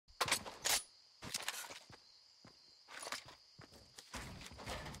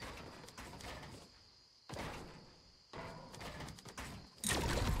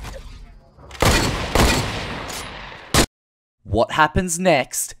What happens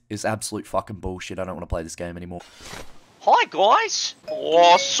next is absolute fucking bullshit. I don't want to play this game anymore. Hi guys!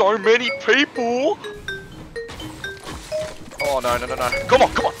 Oh, so many people! Oh no, no, no, no. Come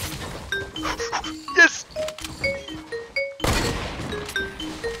on, come on! Yes!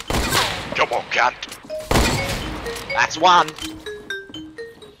 Come on, cunt! That's one!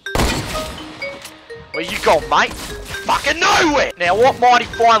 Where you gone, mate? Fucking nowhere! Now, what mighty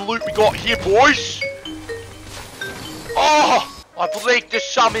fine loot we got here, boys? Oh! I believe there's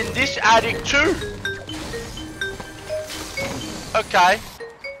some in this attic too! Okay.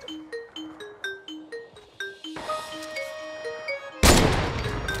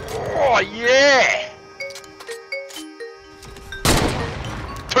 Oh, yeah!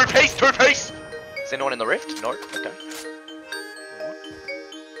 Two-piece, two-piece! Is anyone in the rift? No? Okay.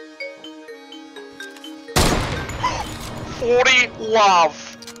 40 love!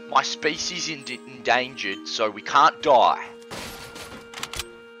 My species endangered, so we can't die.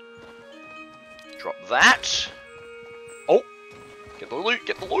 Drop that. Oh! Get the loot,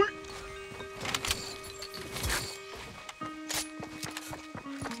 get the loot!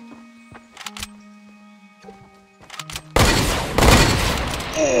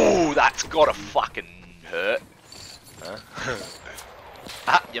 Oh, that's gotta fucking hurt. Huh?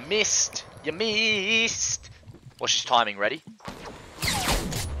 Ah, you missed! You missed! What's his timing? Ready?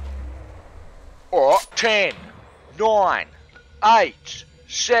 Alright, 10, 9, 8,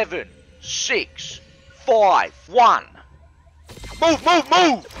 7, 6, 5, 1. Move, move,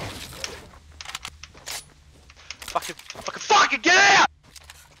 move! Fucking get out!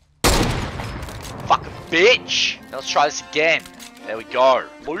 Fucking bitch! Now let's try this again. There we go.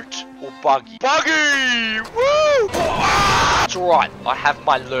 Loot or buggy? Buggy! Woo! Ah! It's alright, I have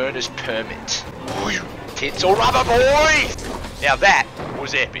my learner's permit. Tits or rubber, boys! Now that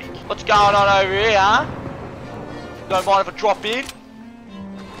was epic. What's going on over here, huh? Don't mind if I drop in?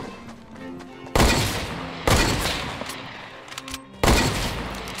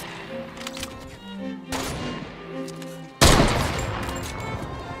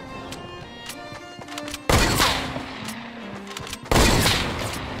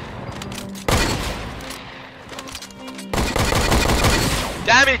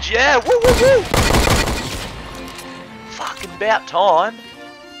 Damage, yeah! Woo, woo, woo! Fucking about time.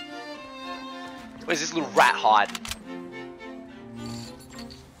 Where's this little rat hiding?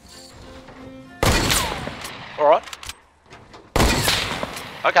 Alright.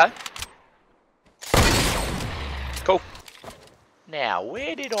 Okay. Cool. Now,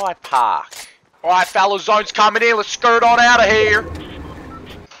 where did I park? Alright, fellas, zone's coming in. Let's skirt on out of here.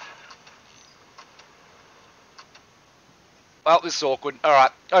 Well, this is awkward.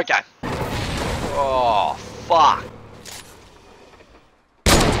 Alright, okay. Oh, fuck.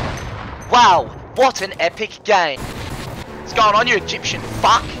 Wow, what an epic game. What's going on, you Egyptian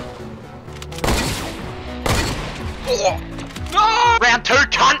fuck? Oh, no! Round 2,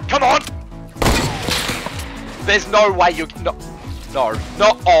 cunt, come on! There's no way you're... No,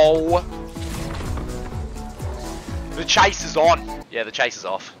 oh. The chase is on. Yeah, the chase is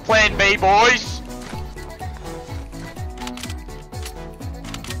off. Plan B, boys.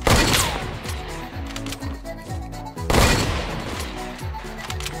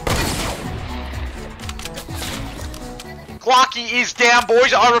 Clarky is down,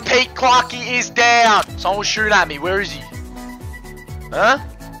 boys. I repeat, Clarky is down. Someone will shoot at me. Where is he? Huh?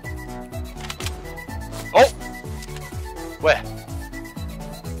 Oh! Where?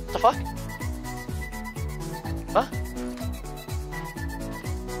 What the fuck? Huh?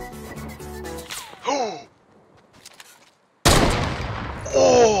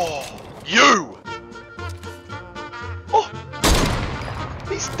 Oh! You! Oh!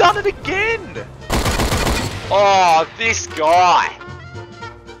 He's done it again! Oh, this guy!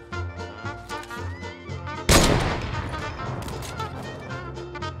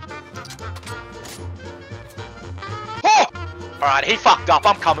 Oh! Alright, he fucked up.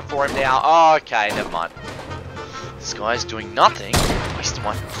 I'm coming for him now. Oh, okay, never mind. This guy's doing nothing. Wasting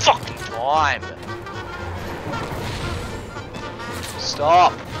my fucking time.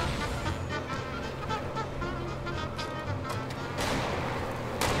 Stop.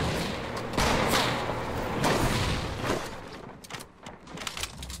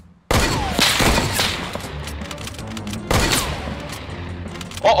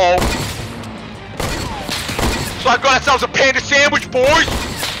 Uh-oh. So I've got ourselves a panda sandwich, boys!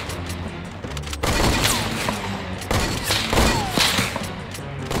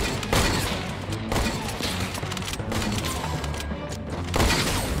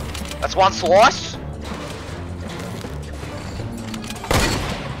 That's one slice.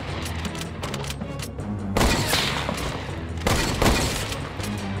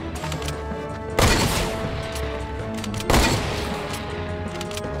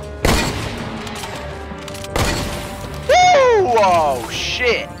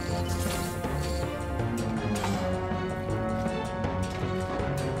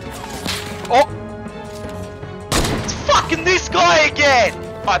 Oh! It's fucking this guy again!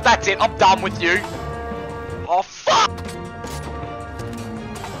 Alright, that's it. I'm done with you. Oh, fuck!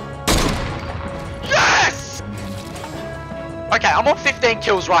 Yes! Okay, I'm on 15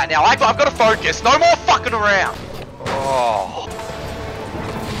 kills right now. I've got to focus. No more fucking around. Oh.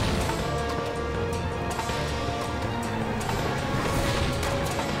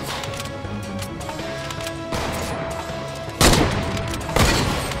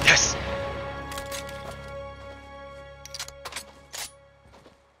 Yes!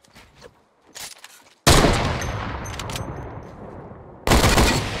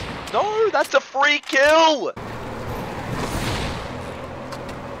 No, that's a free kill!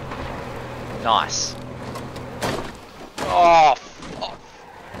 Nice. Oh, fuck.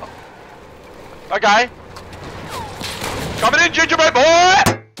 Okay. Coming in, gingerbread boy!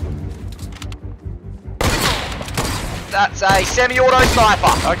 That's a semi-auto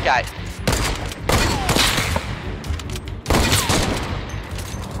sniper. Okay.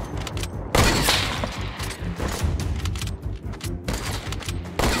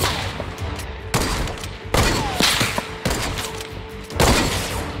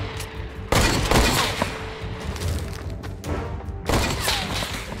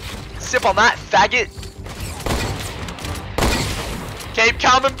 Sip on that, faggot. Keep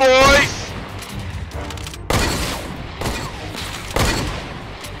coming, boys.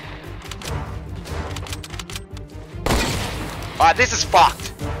 Alright, this is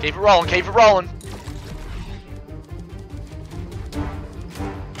fucked. Keep it rolling, keep it rolling.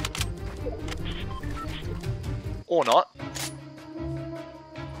 Or not.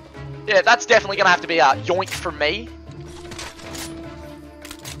 Yeah, that's definitely gonna have to be a yoink from me.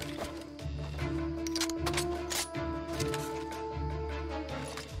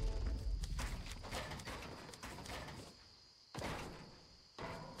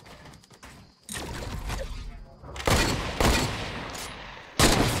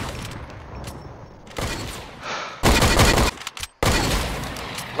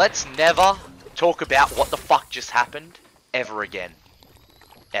 Let's never talk about what the fuck just happened ever again.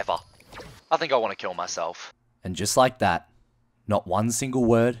 Ever. I think I want to kill myself. And just like that, not one single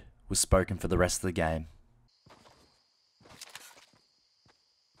word was spoken for the rest of the game.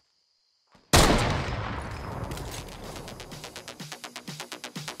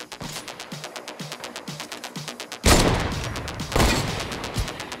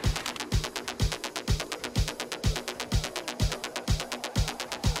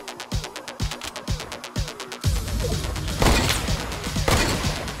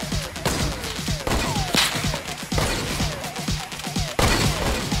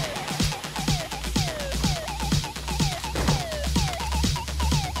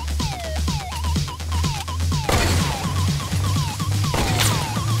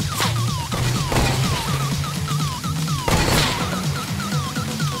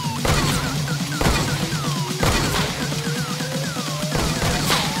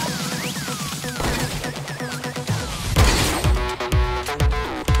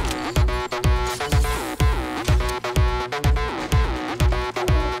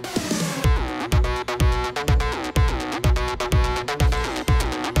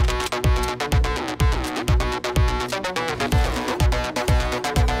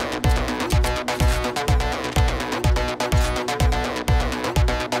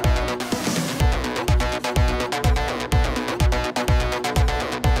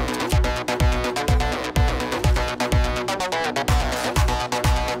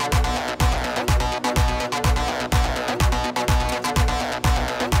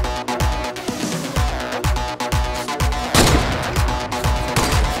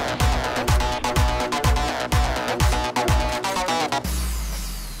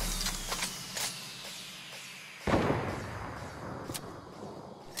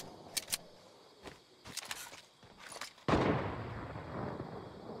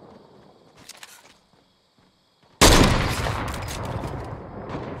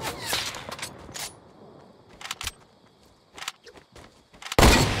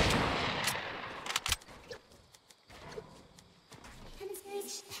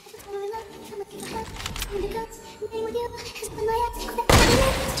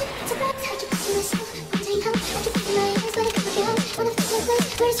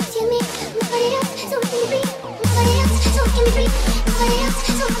 Nobody else, so can we breathe? Nobody else, so can we breathe? Nobody else,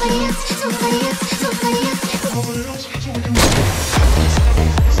 so can we breathe? Nobody else, so can we breathe?